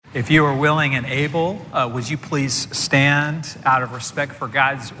If you are willing and able, would you please stand out of respect for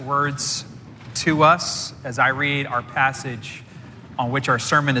God's words to us as I read our passage on which our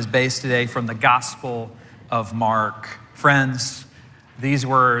sermon is based today from the Gospel of Mark. Friends, these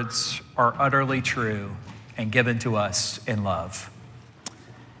words are utterly true and given to us in love.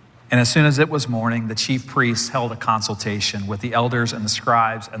 And as soon as it was morning, the chief priests held a consultation with the elders and the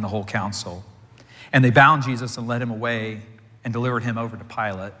scribes and the whole council. And they bound Jesus and led him away and delivered him over to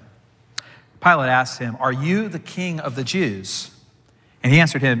Pilate. Pilate asked him, "Are you the king of the Jews?" And he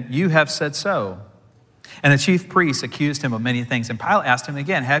answered him, "You have said so." And the chief priests accused him of many things. And Pilate asked him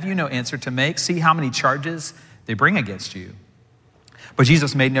again, "Have you no answer to make? See how many charges they bring against you." But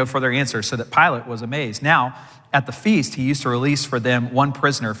Jesus made no further answer, so that Pilate was amazed. Now, at the feast, he used to release for them one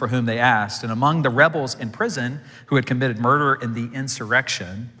prisoner for whom they asked. And among the rebels in prison who had committed murder in the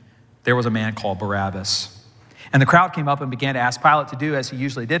insurrection, there was a man called Barabbas. And the crowd came up and began to ask Pilate to do as he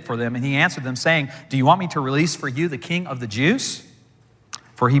usually did for them. And he answered them, saying, "Do you want me to release for you the king of the Jews?"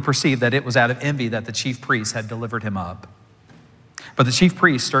 For he perceived that it was out of envy that the chief priests had delivered him up. But the chief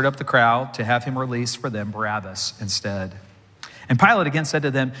priests stirred up the crowd to have him release for them Barabbas instead. And Pilate again said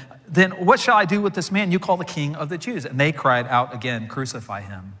to them, "Then what shall I do with this man you call the king of the Jews?" And they cried out again, "Crucify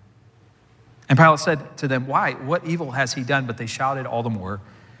him." And Pilate said to them, "Why? What evil has he done?" But they shouted all the more,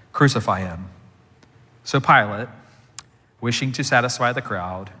 "Crucify him." So Pilate, wishing to satisfy the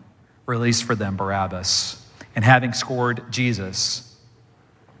crowd, released for them Barabbas. And having scourged Jesus,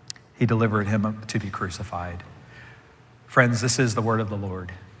 he delivered him up to be crucified. Friends, this is the word of the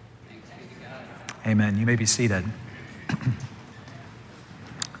Lord. Amen. You may be seated.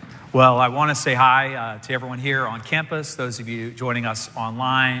 Well, I want to say hi to everyone here on campus, those of you joining us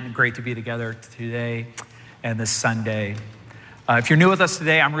online. Great to be together today and this Sunday. If you're new with us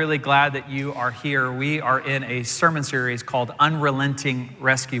today, I'm really glad that you are here. We are in a sermon series called Unrelenting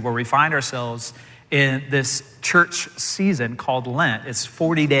Rescue, where we find ourselves in this church season called Lent. It's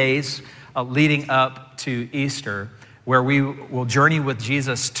 40 days leading up to Easter, where we will journey with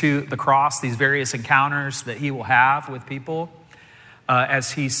Jesus to the cross, these various encounters that he will have with people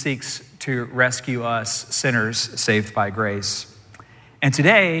as he seeks to rescue us sinners saved by grace. And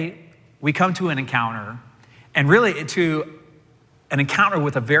today, we come to an encounter, and really to an encounter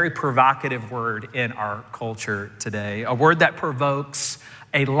with a very provocative word in our culture today, a word that provokes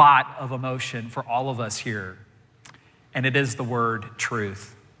a lot of emotion for all of us here. And it is the word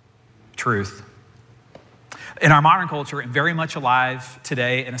truth. Truth. In our modern culture, and very much alive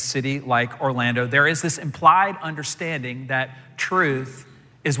today in a city like Orlando, there is this implied understanding that truth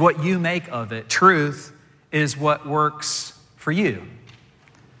is what you make of it. Truth is what works for you.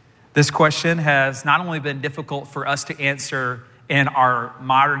 This question has not only been difficult for us to answer in our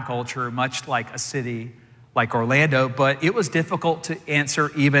modern culture, much like a city like Orlando, but it was difficult to answer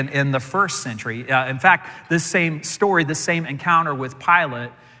even in the first century. In fact, this same story, this same encounter with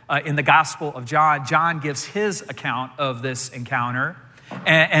Pilate in the Gospel of John, John gives his account of this encounter.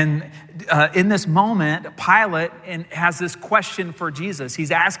 And in this moment, Pilate has this question for Jesus.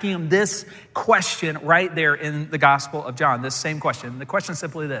 He's asking him this question right there in the Gospel of John, this same question. The question is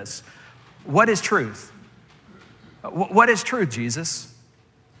simply this: what is truth? What is truth, Jesus?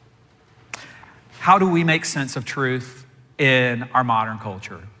 How do we make sense of truth in our modern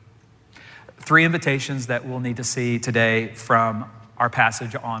culture? 3 invitations that we'll need to see today from our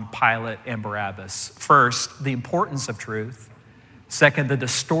passage on Pilate and Barabbas. First, the importance of truth. Second, the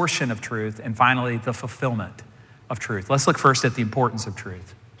distortion of truth. And finally, the fulfillment of truth. Let's look first at the importance of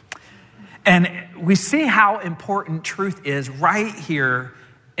truth. And we see how important truth is right here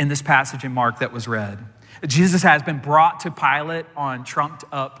in this passage in Mark that was read. Jesus has been brought to Pilate on trumped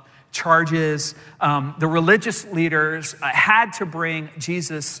up charges. The religious leaders had to bring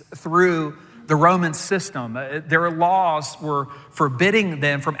Jesus through the Roman system. Their laws were forbidding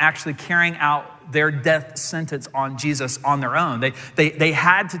them from actually carrying out their death sentence on Jesus on their own. They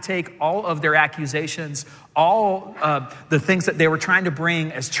had to take all of their accusations, all the things that they were trying to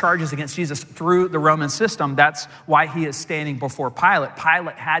bring as charges against Jesus through the Roman system. That's why he is standing before Pilate.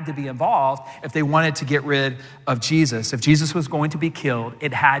 Pilate had to be involved if they wanted to get rid of Jesus. If Jesus was going to be killed,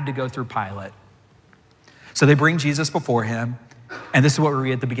 it had to go through Pilate. So they bring Jesus before him, and this is what we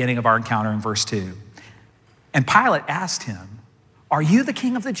read at the beginning of our encounter in verse 2. And Pilate asked him, "Are you the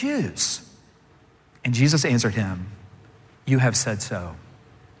king of the Jews?" And Jesus answered him, "You have said so."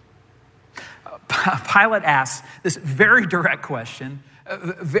 Pilate asks this very direct question,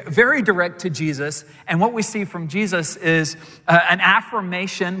 very direct to Jesus. And what we see from Jesus is an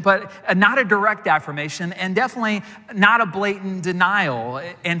affirmation, but not a direct affirmation, and definitely not a blatant denial.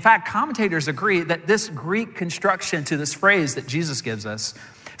 In fact, commentators agree that this Greek construction to this phrase that Jesus gives us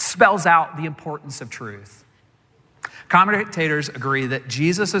spells out the importance of truth. Commentators agree that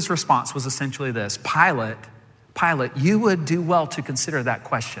Jesus' response was essentially this: Pilate, you would do well to consider that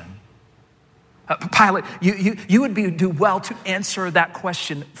question. Pilate, you would do well to answer that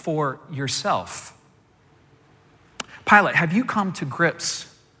question for yourself. Pilate, have you come to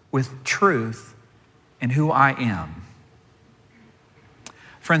grips with truth and who I am?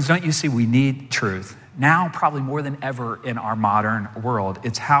 Friends, don't you see we need truth? Now, probably more than ever in our modern world,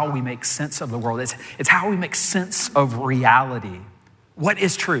 it's how we make sense of the world. It's how we make sense of reality. What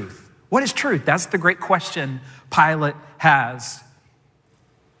is truth? What is truth? That's the great question Pilate has.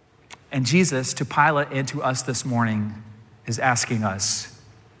 And Jesus, to Pilate and to us this morning, is asking us,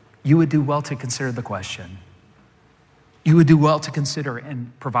 you would do well to consider the question. You would do well to consider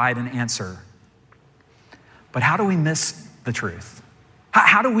and provide an answer. But how do we miss the truth?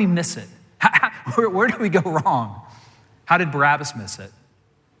 How do we miss it? Where do we go wrong? How did Barabbas miss it?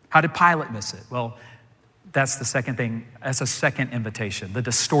 How did Pilate miss it? Well, that's the second thing. That's a second invitation, the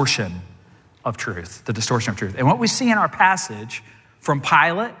distortion of truth, the distortion of truth. And what we see in our passage from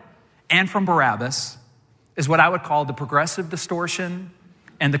Pilate and from Barabbas is what I would call the progressive distortion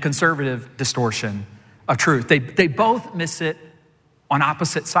and the conservative distortion of truth. They both miss it on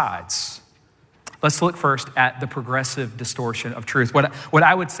opposite sides. Let's look first at the progressive distortion of truth. What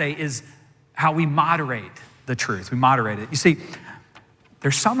I would say is how we moderate the truth. We moderate it. You see,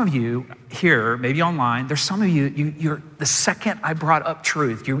 there's some of you here, maybe online, there's some of you're the second I brought up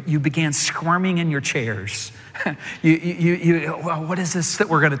truth, you began squirming in your chairs. Well, what is this that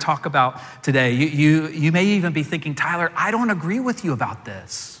we're going to talk about today? You may even be thinking, Tyler, I don't agree with you about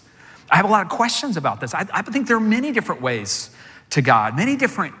this. I have a lot of questions about this. I think there are many different ways to God, many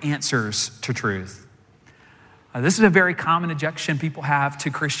different answers to truth. This is a very common objection people have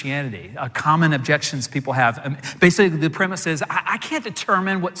to Christianity, common objections people have. Basically, the premise is, I can't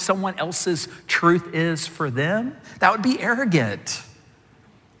determine what someone else's truth is for them. That would be arrogant.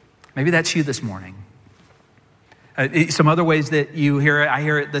 Maybe that's you this morning. Some other ways that you hear it, I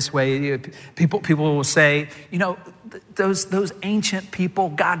hear it this way. People will say, those ancient people,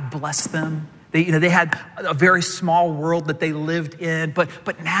 God bless them. They had a very small world that they lived in,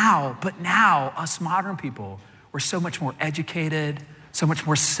 but now, us modern people, we're so much more educated, so much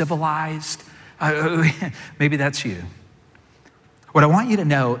more civilized. Maybe that's you. What I want you to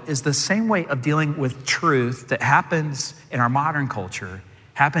know is the same way of dealing with truth that happens in our modern culture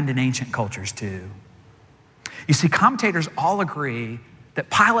happened in ancient cultures too. You see, commentators all agree that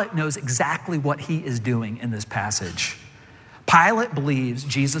Pilate knows exactly what he is doing in this passage. Pilate believes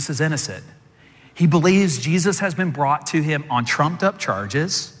Jesus is innocent. He believes Jesus has been brought to him on trumped up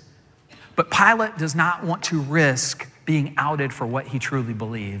charges, but Pilate does not want to risk being outed for what he truly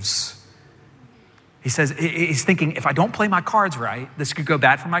believes. He says, he's thinking, if I don't play my cards right, this could go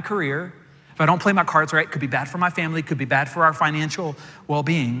bad for my career. If I don't play my cards right, it could be bad for my family, it could be bad for our financial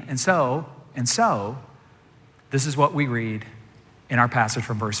well-being. And so, this is what we read in our passage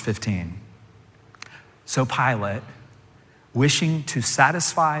from verse 15. So Pilate, wishing to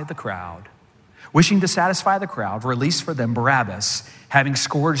satisfy the crowd, released for them Barabbas, having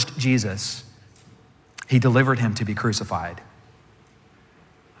scourged Jesus, he delivered him to be crucified.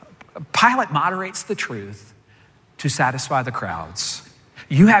 Pilate moderates the truth to satisfy the crowds.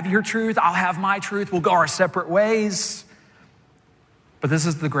 You have your truth, I'll have my truth, we'll go our separate ways. But this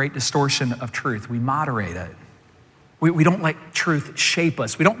is the great distortion of truth. We moderate it. We don't let truth shape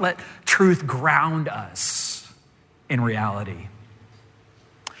us. We don't let truth ground us in reality.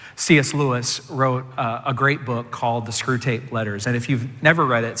 C.S. Lewis wrote a great book called The Screwtape Letters. And if you've never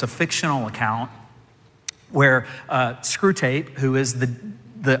read it, it's a fictional account where Screwtape, who is the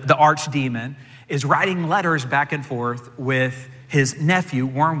archdemon, is writing letters back and forth with his nephew,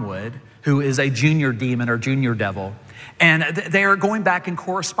 Wormwood, who is a junior demon or junior devil. And they are going back in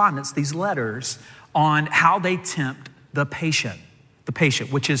correspondence, these letters, on how they tempt the patient,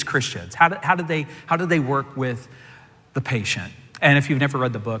 which is Christians. How do they work with the patient? And if you've never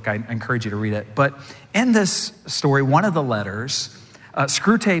read the book, I encourage you to read it. But in this story, one of the letters,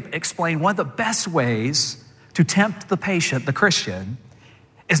 Screwtape explained one of the best ways to tempt the patient, the Christian,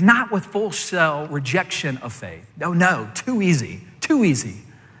 is not with full-scale rejection of faith. No, too easy.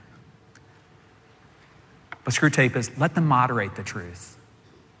 But Screwtape is, let them moderate the truth.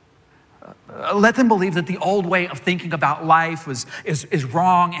 Let them believe that the old way of thinking about life is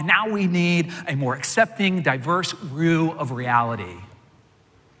wrong, and now we need a more accepting, diverse view of reality.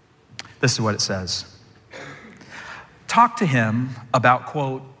 This is what it says. Talk to him about,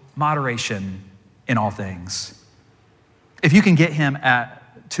 quote, moderation in all things. If you can get him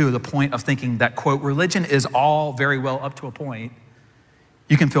to the point of thinking that, quote, religion is all very well up to a point,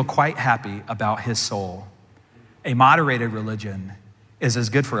 you can feel quite happy about his soul. A moderated religion is as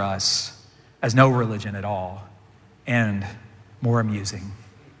good for us as no religion at all, and more amusing.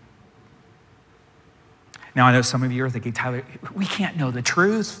 Now, I know some of you are thinking, Tyler, we can't know the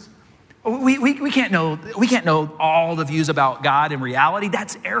truth. We can't know all the views about God and reality.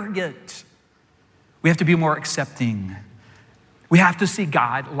 That's arrogant. We have to be more accepting. We have to see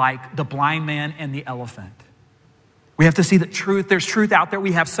God like the blind man and the elephant. We have to see that there's truth out there.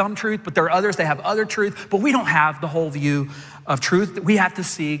 We have some truth, but there are others that have other truth, but we don't have the whole view of truth. We have to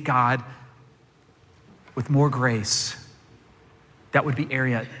see God with more grace. That would be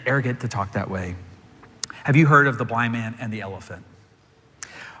arrogant to talk that way. Have you heard of the blind man and the elephant?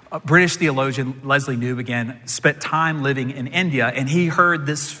 British theologian Leslie Newbigin spent time living in India, and he heard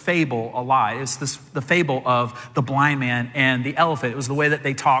this fable a lot. It's the fable of the blind man and the elephant. It was the way that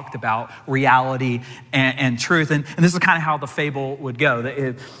they talked about reality and truth. And this is kind of how the fable would go.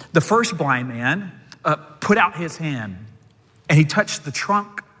 The first blind man put out his hand, and he touched the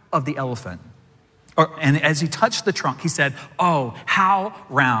trunk of the elephant. And as he touched the trunk, he said, "Oh, how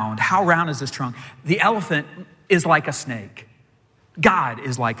round is this trunk? The elephant is like a snake. God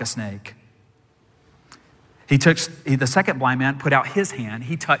is like a snake." The second blind man put out his hand.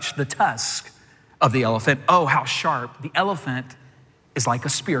 He touched the tusk of the elephant. "Oh, how sharp. The elephant is like a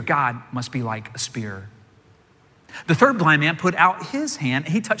spear. God must be like a spear." The third blind man put out his hand.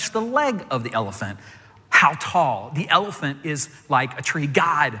 He touched the leg of the elephant. "How tall. The elephant is like a tree.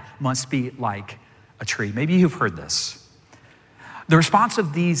 God must be like a tree." Maybe you've heard this. The response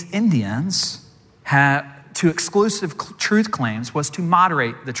of these Indians to exclusive truth claims was to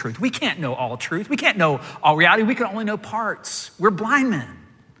moderate the truth. We can't know all truth. We can't know all reality. We can only know parts. We're blind men.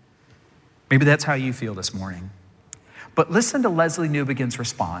 Maybe that's how you feel this morning. But listen to Leslie Newbigin's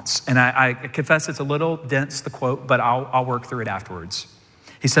response. And I confess it's a little dense, the quote, but I'll work through it afterwards.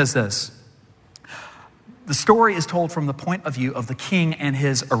 He says this: "The story is told from the point of view of the king and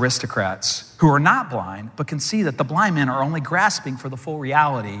his aristocrats, who are not blind, but can see that the blind men are only grasping for the full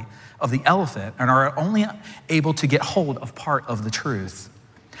reality of the elephant and are only able to get hold of part of the truth.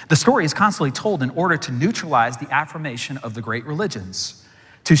 The story is constantly told in order to neutralize the affirmation of the great religions,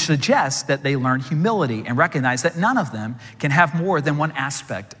 to suggest that they learn humility and recognize that none of them can have more than one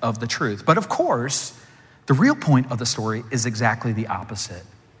aspect of the truth. But of course, the real point of the story is exactly the opposite.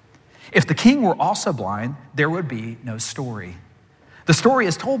 If the king were also blind, there would be no story. The story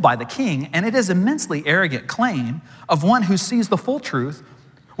is told by the king, and it is an immensely arrogant claim of one who sees the full truth,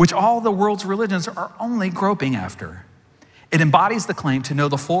 which all the world's religions are only groping after. It embodies the claim to know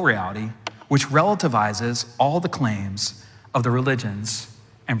the full reality, which relativizes all the claims of the religions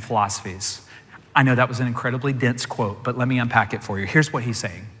and philosophies." I know that was an incredibly dense quote, but let me unpack it for you. Here's what he's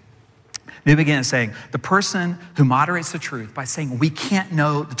saying. Newbigin is saying the person who moderates the truth by saying we can't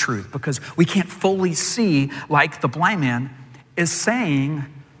know the truth because we can't fully see like the blind man is saying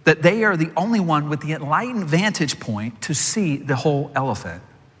that they are the only one with the enlightened vantage point to see the whole elephant.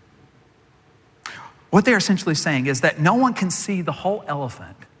 What they're essentially saying is that no one can see the whole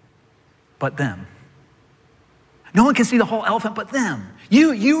elephant but them. No one can see the whole elephant but them.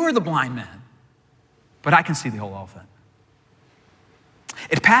 You are the blind man, but I can see the whole elephant.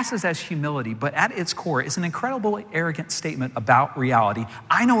 It passes as humility, but at its core, it's an incredibly arrogant statement about reality.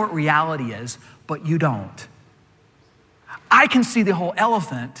 I know what reality is, but you don't. I can see the whole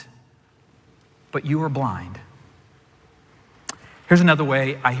elephant, but you are blind. Here's another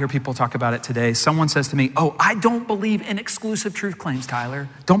way I hear people talk about it today. Someone says to me, "Oh, I don't believe in exclusive truth claims, Tyler.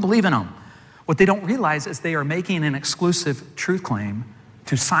 Don't believe in them." What they don't realize is they are making an exclusive truth claim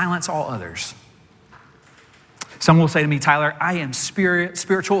to silence all others. Someone will say to me, "Tyler, I am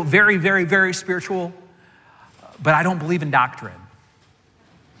spiritual, very, very, very spiritual, but I don't believe in doctrine."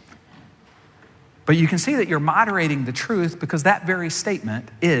 But you can see that you're moderating the truth because that very statement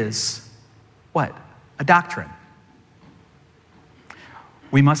is what? A doctrine.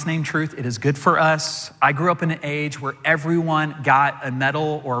 We must name truth. It is good for us. I grew up in an age where everyone got a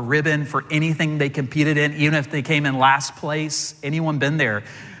medal or a ribbon for anything they competed in, even if they came in last place. Anyone been there?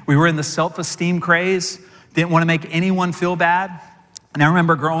 We were in the self-esteem craze. Didn't want to make anyone feel bad. And I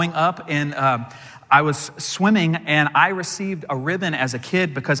remember growing up and I was swimming and I received a ribbon as a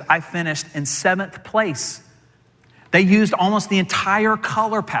kid because I finished in 7th place. They used almost the entire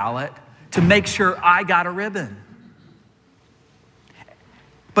color palette to make sure I got a ribbon.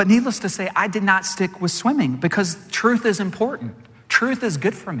 But needless to say, I did not stick with swimming because truth is important. Truth is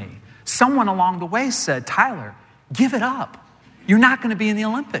good for me. Someone along the way said, "Tyler, give it up. You're not going to be in the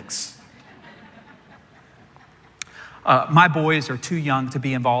Olympics." My boys are too young to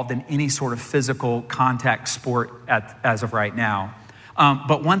be involved in any sort of physical contact sport as of right now.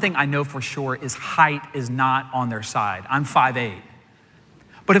 But one thing I know for sure is height is not on their side. I'm 5'8".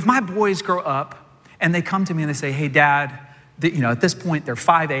 But if my boys grow up and they come to me and they say, hey, Dad, at this point they're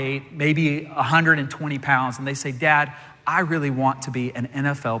 5'8", maybe 120 pounds, and they say, Dad, I really want to be an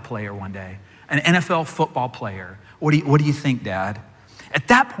NFL player one day, an NFL football player. What do you think, Dad? At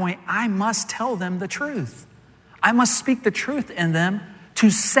that point, I must tell them the truth. I must speak the truth in them to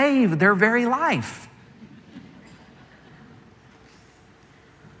save their very life.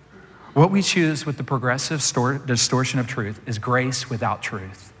 What we choose with the progressive distortion of truth is grace without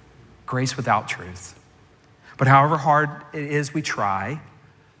truth. Grace without truth. But however hard it is we try,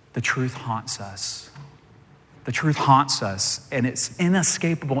 the truth haunts us. The truth haunts us, and it's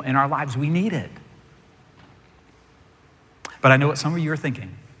inescapable in our lives. We need it. But I know what some of you are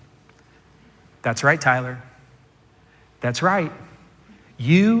thinking. That's right, Tyler. That's right.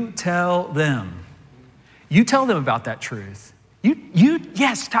 You tell them. You tell them about that truth.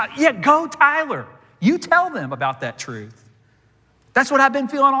 Yes, go Tyler. You tell them about that truth. That's what I've been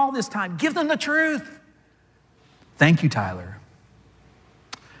feeling all this time. Give them the truth. Thank you, Tyler.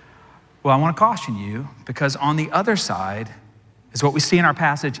 Well, I want to caution you because on the other side is what we see in our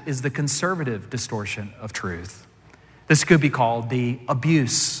passage is the conservative distortion of truth. This could be called the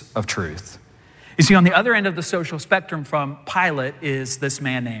abuse of truth. You see, on the other end of the social spectrum from Pilate is this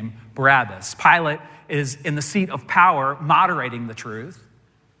man named Barabbas. Pilate is in the seat of power, moderating the truth.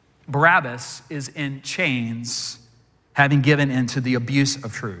 Barabbas is in chains, having given into the abuse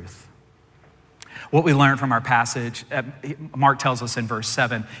of truth. What we learn from our passage, Mark tells us in verse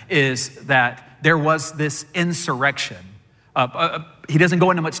 7, is that there was this insurrection. He doesn't go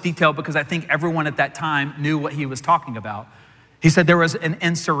into much detail because I think everyone at that time knew what he was talking about. He said there was an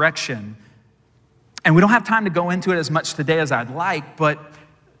insurrection. And we don't have time to go into it as much today as I'd like, but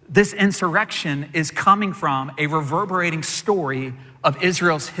this insurrection is coming from a reverberating story of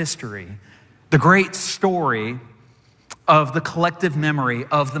Israel's history, the great story of the collective memory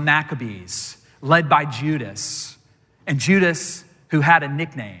of the Maccabees, led by Judas. And Judas, who had a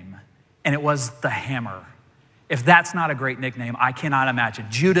nickname, and it was the Hammer. If that's not a great nickname, I cannot imagine.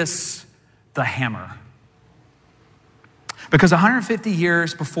 Judas the Hammer. Because 150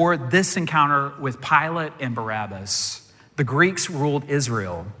 years before this encounter with Pilate and Barabbas, the Greeks ruled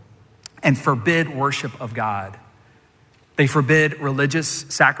Israel and forbid worship of God. They forbid religious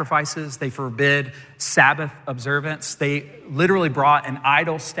sacrifices. They forbid Sabbath observance. They literally brought an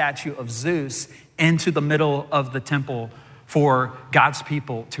idol statue of Zeus into the middle of the temple for God's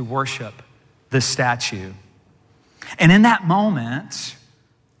people to worship this statue. And in that moment,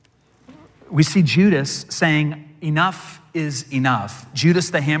 we see Judas saying, enough is enough. Judas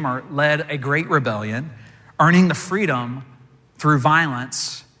the Hammer led a great rebellion, earning the freedom through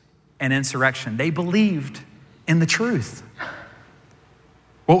violence and insurrection. They believed in the truth.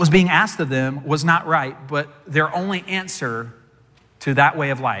 What was being asked of them was not right, but their only answer to that way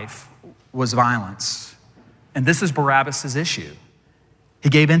of life was violence. And this is Barabbas' issue. He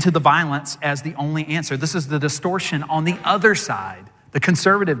gave into the violence as the only answer. This is the distortion on the other side, the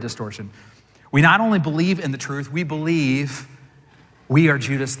conservative distortion. We not only believe in the truth, we believe we are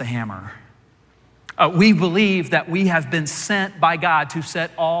Judas the Hammer. We believe that we have been sent by God to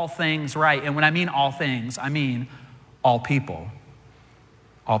set all things right. And when I mean all things, I mean all people.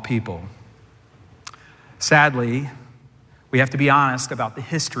 All people. Sadly, we have to be honest about the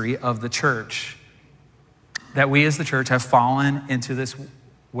history of the church. That we as the church have fallen into this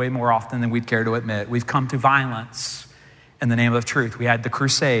way more often than we'd care to admit. We've come to violence in the name of truth. We had the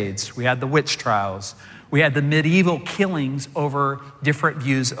Crusades. We had the witch trials. We had the medieval killings over different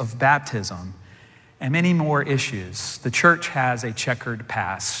views of baptism. And many more issues. The church has a checkered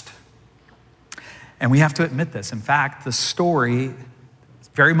past. And we have to admit this. In fact, the story is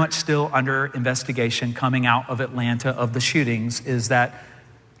very much still under investigation coming out of Atlanta of the shootings is that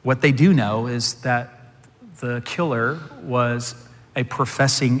what they do know is that the killer was a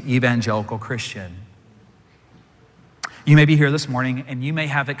professing evangelical Christian. You may be here this morning and you may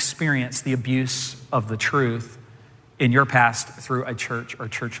have experienced the abuse of the truth in your past through a church or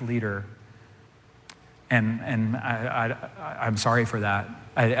church leader. And I'm sorry for that.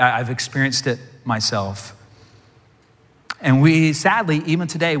 I've experienced it myself. And we, sadly, even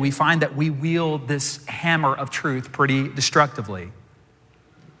today, we find that we wield this hammer of truth pretty destructively.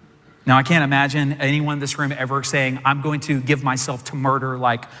 Now, I can't imagine anyone in this room ever saying, I'm going to give myself to murder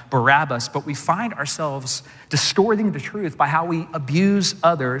like Barabbas, but we find ourselves distorting the truth by how we abuse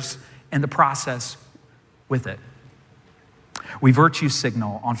others in the process with it. We virtue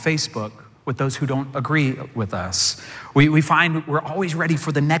signal on Facebook with those who don't agree with us. We find we're always ready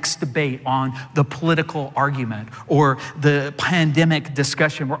for the next debate on the political argument or the pandemic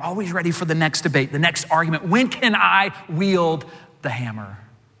discussion. We're always ready for the next debate, the next argument. When can I wield the hammer?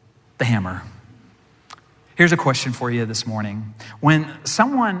 The hammer. Here's a question for you this morning. When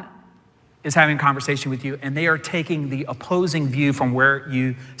someone is having a conversation with you and they are taking the opposing view from where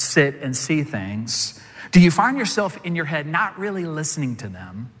you sit and see things, do you find yourself in your head not really listening to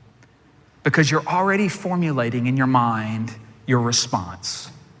them because you're already formulating in your mind your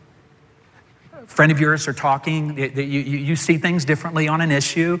response? A friend of yours are talking, you see things differently on an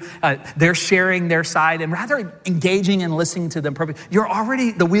issue. They're sharing their side, and rather engaging and listening to them, you're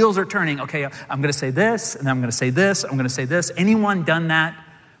already, the wheels are turning. Okay, I'm going to say this, and then I'm going to say this, I'm going to say this. Anyone done that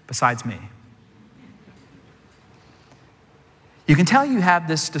besides me? You can tell you have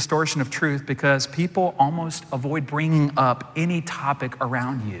this distortion of truth because people almost avoid bringing up any topic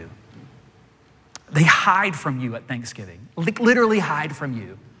around you. They hide from you at Thanksgiving, literally hide from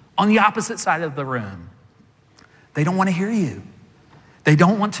you on the opposite side of the room. They don't want to hear you. They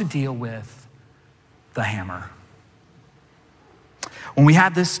don't want to deal with the hammer. When we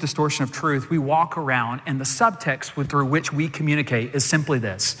have this distortion of truth, we walk around, and the subtext through which we communicate is simply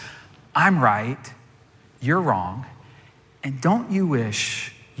this: I'm right, you're wrong, and don't you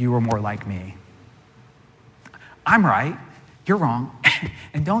wish you were more like me? I'm right, you're wrong,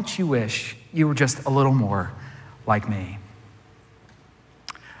 and don't you wish you were just a little more like me?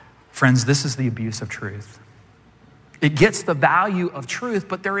 Friends, this is the abuse of truth. It gets the value of truth,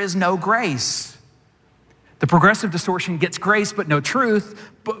 but there is no grace. The progressive distortion gets grace, but no truth,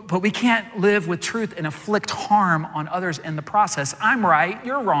 but we can't live with truth and inflict harm on others in the process. I'm right,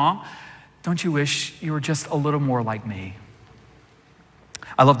 you're wrong. Don't you wish you were just a little more like me?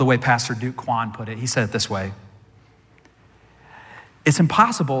 I love the way Pastor Duke Kwan put it. He said it this way: it's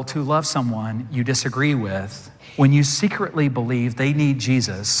impossible to love someone you disagree with when you secretly believe they need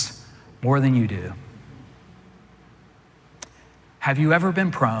Jesus more than you do. Have you ever been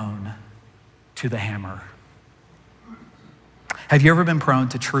prone to the hammer? Have you ever been prone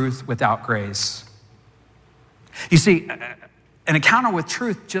to truth without grace? You see, an encounter with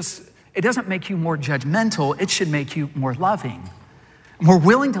truth it doesn't make you more judgmental. It should make you more loving, more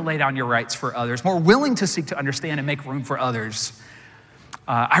willing to lay down your rights for others, more willing to seek to understand and make room for others.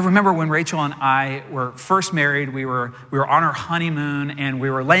 I remember when Rachel and I were first married, we were on our honeymoon, and we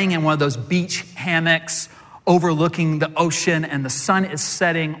were laying in one of those beach hammocks overlooking the ocean, and the sun is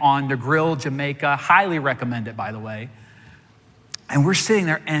setting on Negril, Jamaica. Highly recommend it, by the way. And we're sitting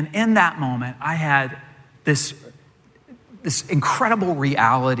there, and in that moment, I had this incredible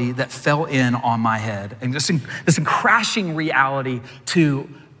reality that fell in on my head, and this crashing reality to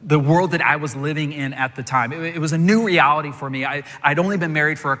the world that I was living in at the time. It was a new reality for me. I'd only been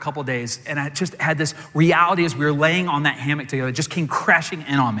married for a couple days, and I just had this reality as we were laying on that hammock together. It just came crashing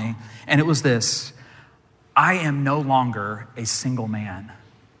in on me, and it was this: I am no longer a single man.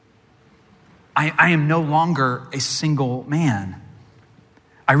 I am no longer a single man.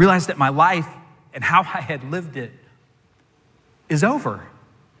 I realized that my life and how I had lived it is over.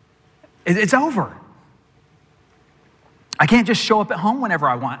 It's over. I can't just show up at home whenever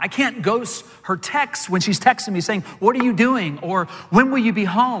I want. I can't ghost her texts when she's texting me saying, "What are you doing?" Or "When will you be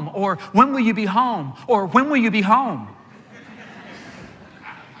home?" Or "When will you be home?" Or "When will you be home?"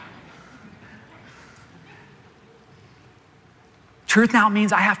 Truth now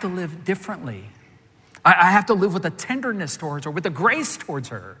means I have to live differently. I have to live with a tenderness towards her, with a grace towards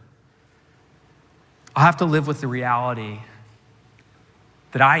her. I have to live with the reality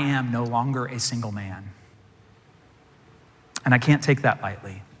that I am no longer a single man. And I can't take that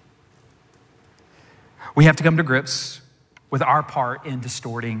lightly. We have to come to grips with our part in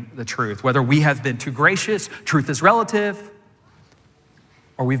distorting the truth. Whether we have been too gracious, truth is relative,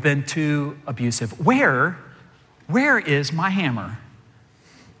 or we've been too abusive. Where is my hammer?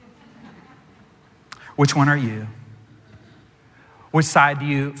 Which one are you? Which side do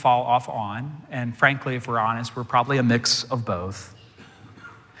you fall off on? And frankly, if we're honest, we're probably a mix of both.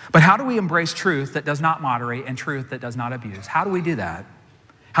 But how do we embrace truth that does not moderate and truth that does not abuse? How do we do that?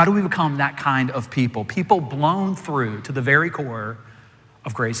 How do we become that kind of people? People blown through to the very core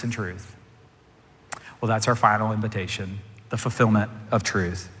of grace and truth. Well, that's our final invitation, the fulfillment of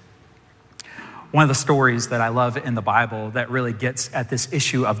truth. One of the stories that I love in the Bible that really gets at this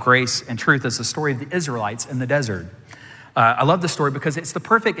issue of grace and truth is the story of the Israelites in the desert. I love the story because it's the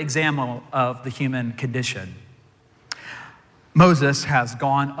perfect example of the human condition. Moses has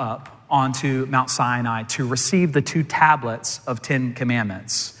gone up onto Mount Sinai to receive the 2 tablets of 10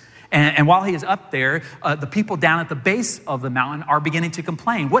 commandments. And while he is up there, the people down at the base of the mountain are beginning to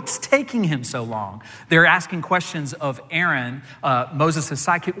complain. What's taking him so long? They're asking questions of Aaron, Moses'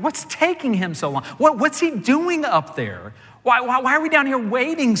 sidekick. What's taking him so long? What's he doing up there? Why are we down here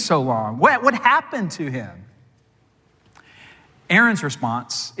waiting so long? What happened to him? Aaron's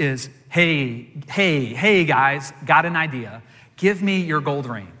response is, hey, guys, got an idea. Give me your gold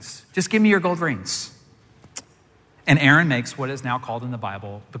rings. Just give me your gold rings. And Aaron makes what is now called in the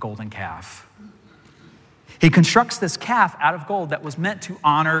Bible the golden calf. He constructs this calf out of gold that was meant to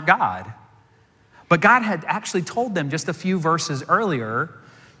honor God. But God had actually told them just a few verses earlier,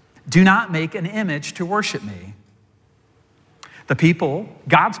 do not make an image to worship me. The people,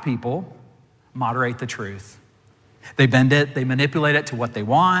 God's people, moderate the truth. They bend it, they manipulate it to what they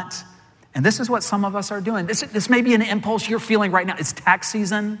want. And this is what some of us are doing. This may be an impulse you're feeling right now. It's tax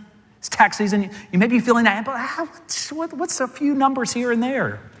season. It's tax season. You may be feeling that impulse. What's a few numbers here and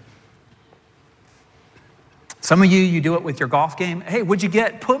there? Some of you do it with your golf game. Hey, what'd you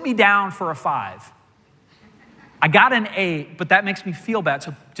get? Put me down for a 5. I got an 8, but that makes me feel bad.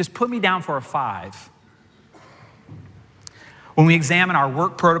 So just put me down for a 5. When we examine our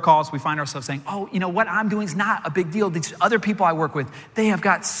work protocols, we find ourselves saying, oh, you know, what I'm doing is not a big deal. These other people I work with, they have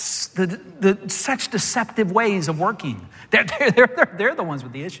got such deceptive ways of working. They're the ones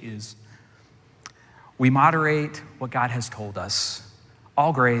with the issues. We moderate what God has told us.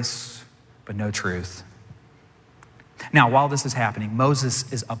 All grace, but no truth. Now, while this is happening,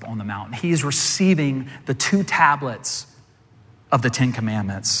 Moses is up on the mountain. He is receiving the 2 tablets of the 10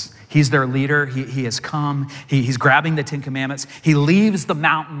 Commandments. He's their leader. He has come. He's grabbing the 10 Commandments. He leaves the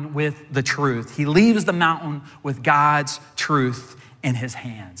mountain with the truth. He leaves the mountain with God's truth in his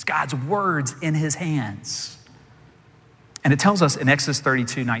hands, God's words in his hands. And it tells us in Exodus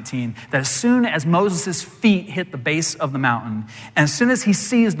 32:19 that as soon as Moses' feet hit the base of the mountain, and as soon as he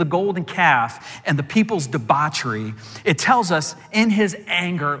sees the golden calf and the people's debauchery, it tells us in his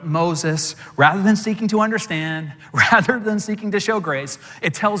anger, Moses, rather than seeking to understand, rather than seeking to show grace,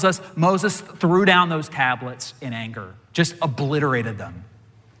 it tells us Moses threw down those tablets in anger, just obliterated them.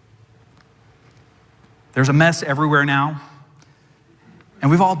 There's a mess everywhere now.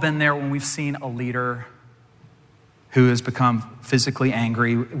 And we've all been there when we've seen a leader who has become physically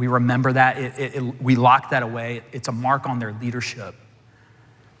angry. We remember that. We lock that away. It's a mark on their leadership.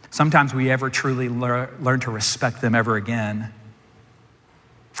 Sometimes we ever truly learn to respect them ever again.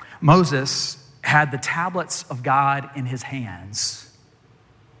 Moses had the tablets of God in his hands,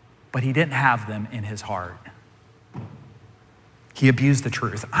 but he didn't have them in his heart. He abused the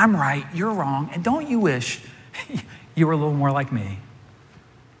truth. I'm right, you're wrong, and don't you wish you were a little more like me?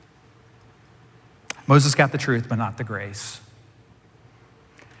 Moses got the truth, but not the grace.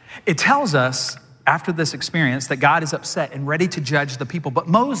 It tells us after this experience that God is upset and ready to judge the people. But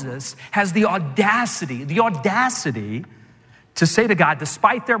Moses has the audacity to say to God,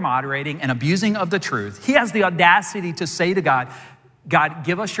 despite their moderating and abusing of the truth, he has the audacity to say to God, God,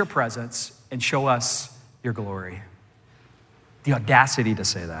 give us your presence and show us your glory. The audacity to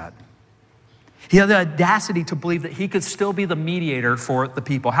say that. He had the audacity to believe that he could still be the mediator for the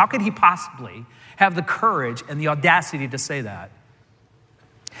people. How could he possibly have the courage and the audacity to say that?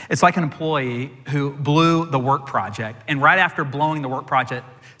 It's like an employee who blew the work project, and right after blowing the work project,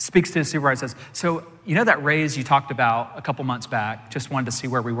 speaks to his supervisor and says, so you know that raise you talked about a couple months back? Just wanted to see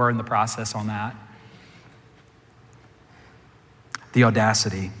where we were in the process on that. The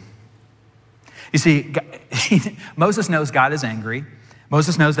audacity. You see, Moses knows God is angry.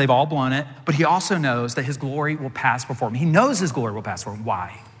 Moses knows they've all blown it, but he also knows that his glory will pass before him. He knows his glory will pass before him.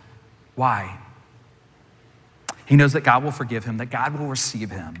 Why? Why? He knows that God will forgive him, that God will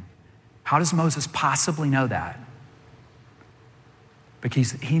receive him. How does Moses possibly know that?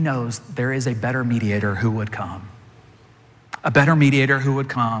 Because he knows there is a better mediator who would come. A better mediator who would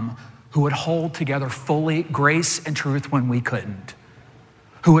come, who would hold together fully grace and truth when we couldn't.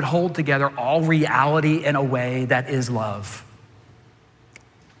 Who would hold together all reality in a way that is love.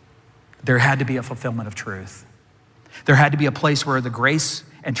 There had to be a fulfillment of truth. There had to be a place where the grace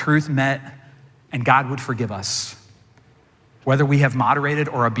and truth met and God would forgive us. Whether we have moderated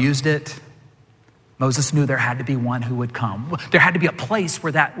or abused it, Moses knew there had to be one who would come. There had to be a place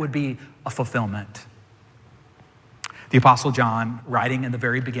where that would be a fulfillment. The Apostle John, writing in the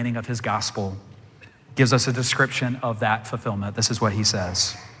very beginning of his gospel, gives us a description of that fulfillment. This is what he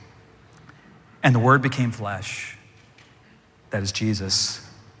says. And the Word became flesh, that is Jesus,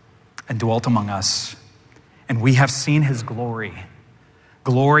 and dwelt among us. And we have seen his glory,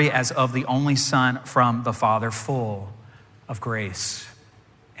 glory as of the only Son from the Father, full of grace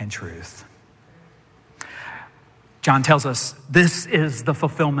and truth. John tells us this is the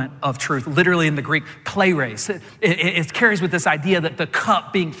fulfillment of truth. Literally in the Greek, kleros. It carries with this idea that the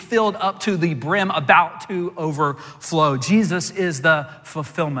cup being filled up to the brim, about to overflow. Jesus is the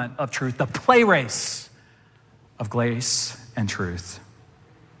fulfillment of truth, the kleros of grace and truth.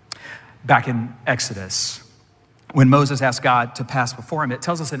 Back in Exodus, when Moses asked God to pass before him, it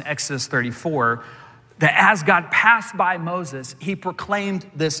tells us in Exodus 34 that as God passed by Moses, he proclaimed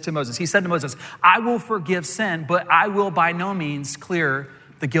this to Moses. He said to Moses, I will forgive sin, but I will by no means clear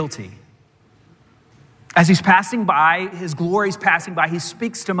the guilty. As he's passing by, his glory's passing by, he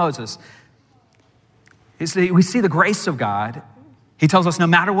speaks to Moses. We see the grace of God. He tells us no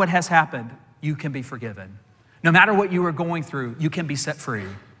matter what has happened, you can be forgiven. No matter what you are going through, you can be set free.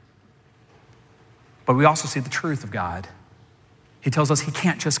 But we also see the truth of God. He tells us he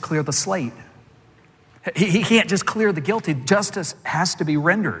can't just clear the slate. He can't just clear the guilty. Justice has to be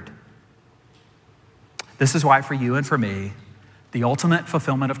rendered. This is why for you and for me, the ultimate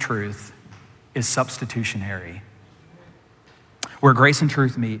fulfillment of truth is substitutionary. Where grace and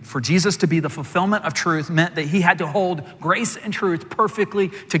truth meet. For Jesus to be the fulfillment of truth meant that he had to hold grace and truth perfectly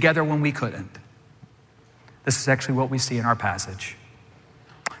together when we couldn't. This is actually what we see in our passage.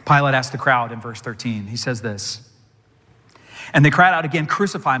 Pilate asked the crowd in verse 13, he says this, and they cried out again,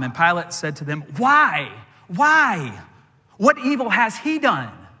 crucify him. And Pilate said to them, why? Why? What evil has he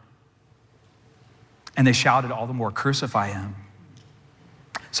done? And they shouted all the more, crucify him.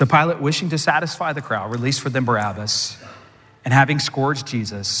 So Pilate, wishing to satisfy the crowd, released for them Barabbas, and having scourged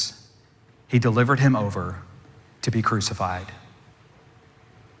Jesus, he delivered him over to be crucified.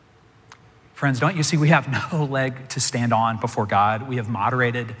 Friends, don't you see we have no leg to stand on before God? We have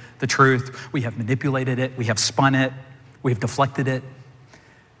moderated the truth. We have manipulated it. We have spun it. We have deflected it.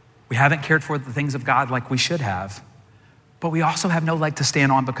 We haven't cared for the things of God like we should have. But we also have no leg to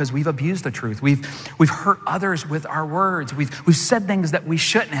stand on because we've abused the truth. We've hurt others with our words. We've said things that we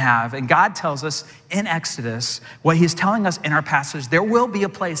shouldn't have. And God tells us in Exodus, what he's telling us in our passage, there will be a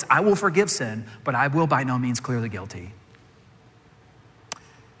place I will forgive sin, but I will by no means clear the guilty.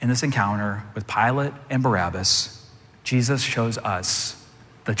 In this encounter with Pilate and Barabbas, Jesus shows us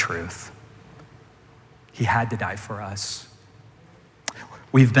the truth. He had to die for us.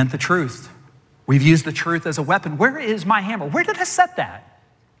 We've bent the truth. We've used the truth as a weapon. Where is my hammer? Where did I set that?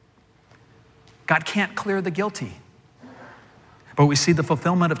 God can't clear the guilty. But we see the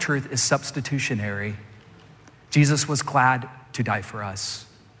fulfillment of truth is substitutionary. Jesus was glad to die for us.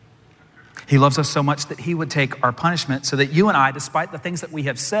 He loves us so much that he would take our punishment so that you and I, despite the things that we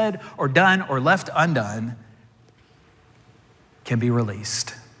have said or done or left undone, can be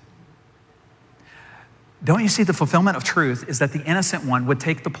released. Don't you see the fulfillment of truth is that the innocent one would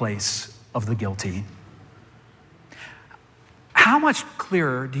take the place of the guilty? How much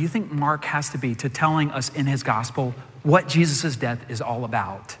clearer do you think Mark has to be to telling us in his gospel what Jesus' death is all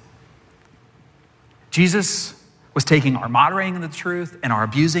about? Jesus was taking our moderating of the truth and our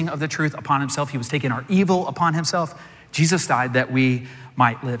abusing of the truth upon himself. He was taking our evil upon himself. Jesus died that we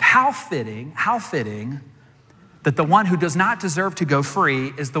might live. How fitting that the one who does not deserve to go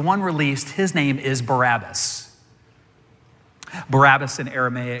free is the one released. His name is Barabbas. Barabbas in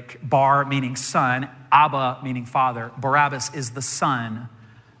Aramaic, bar meaning son, Abba meaning father. Barabbas is the son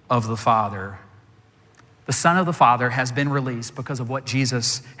of the Father. The Son of the Father has been released because of what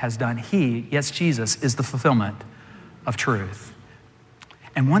Jesus has done. He, yes, Jesus, is the fulfillment of truth.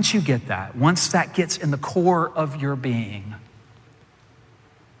 And once you get that, once that gets in the core of your being,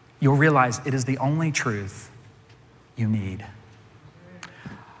 you'll realize it is the only truth you need.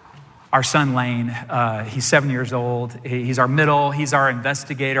 Our son Lane, he's 7 years old. He's our middle, he's our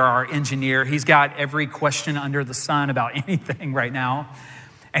investigator, our engineer. He's got every question under the sun about anything right now.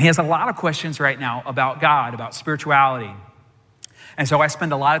 And he has a lot of questions right now about God, about spirituality. And so I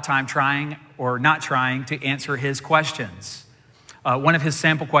spend a lot of time trying or not trying to answer his questions. One of his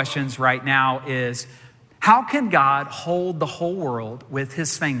sample questions right now is, how can God hold the whole world with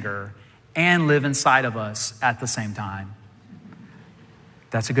his finger and live inside of us at the same time?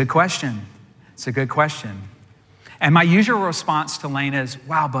 That's a good question. It's a good question. And my usual response to Lane is,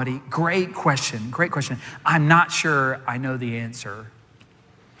 wow, buddy, great question, great question. I'm not sure I know the answer.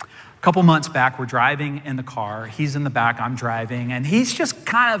 A couple months back, we're driving in the car. He's in the back, I'm driving, and he's just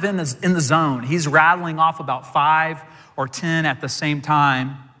kind of in the zone. He's rattling off about 5 or 10 at the same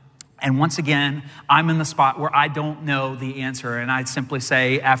time. And once again, I'm in the spot where I don't know the answer. And I'd simply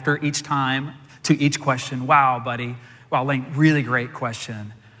say after each time to each question, wow, buddy, wow, Lane, really great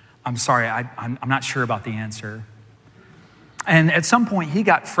question. I'm sorry, I'm not sure about the answer. And at some point, he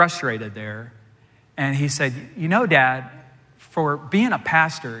got frustrated there. And he said, you know, Dad, for being a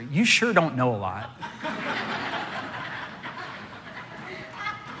pastor, you sure don't know a lot.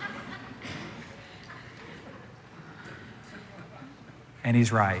 And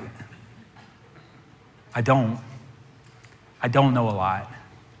he's right. I don't know a lot,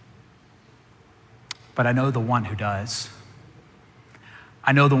 but I know the one who does.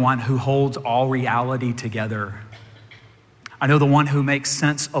 I know the one who holds all reality together. I know the one who makes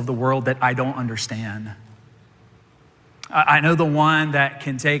sense of the world that I don't understand. I know the one that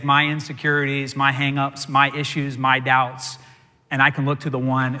can take my insecurities, my hangups, my issues, my doubts, and I can look to the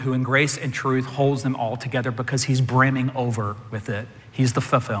one who in grace and truth holds them all together because he's brimming over with it. He's the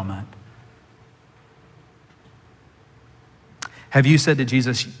fulfillment. Have you said to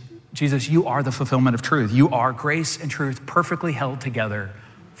Jesus, Jesus, you are the fulfillment of truth. You are grace and truth perfectly held together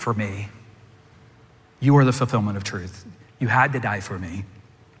for me. You are the fulfillment of truth. You had to die for me.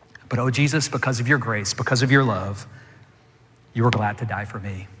 But oh, Jesus, because of your grace, because of your love, you were glad to die for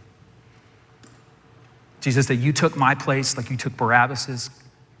me. Jesus, that you took my place like you took Barabbas's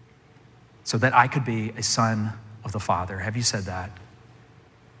so that I could be a son of the Father. Have you said that?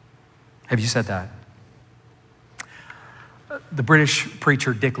 Have you said that? The British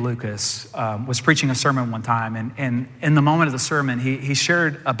preacher Dick Lucas was preaching a sermon one time, and in the moment of the sermon, he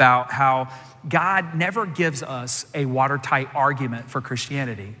shared about how God never gives us a watertight argument for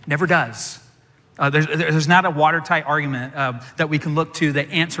Christianity. Never does. There's not a watertight argument that we can look to that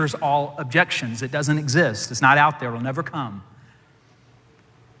answers all objections. It doesn't exist. It's not out there. It'll never come.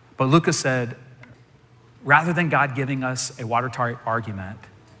 But Lucas said, rather than God giving us a watertight argument,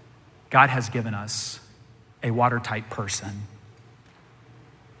 God has given us a watertight person.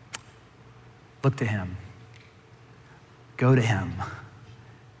 Look to him. Go to him.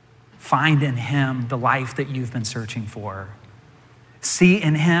 Find in him the life that you've been searching for. See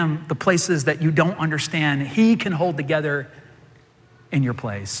in him the places that you don't understand. He can hold together in your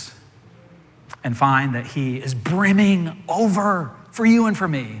place. And find that he is brimming over for you and for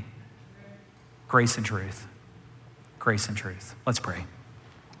me. Grace and truth. Grace and truth. Let's pray.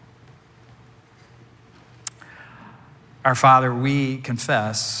 Our Father, we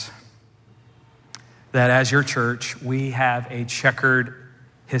confess that as your church, we have a checkered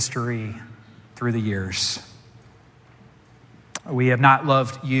history through the years. We have not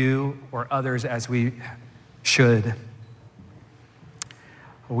loved you or others as we should.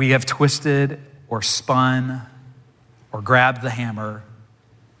 We have twisted or spun or grabbed the hammer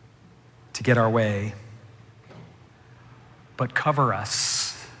to get our way. But cover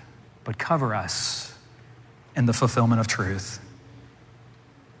us in the fulfillment of truth.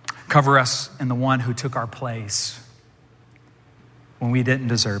 Cover us in the one who took our place when we didn't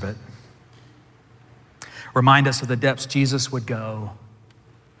deserve it. Remind us of the depths Jesus would go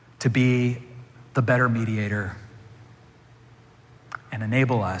to be the better mediator, and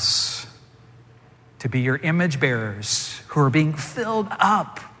enable us to be your image bearers who are being filled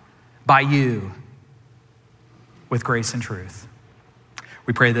up by you with grace and truth.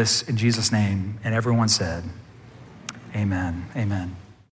 We pray this in Jesus' name, and everyone said, amen, amen.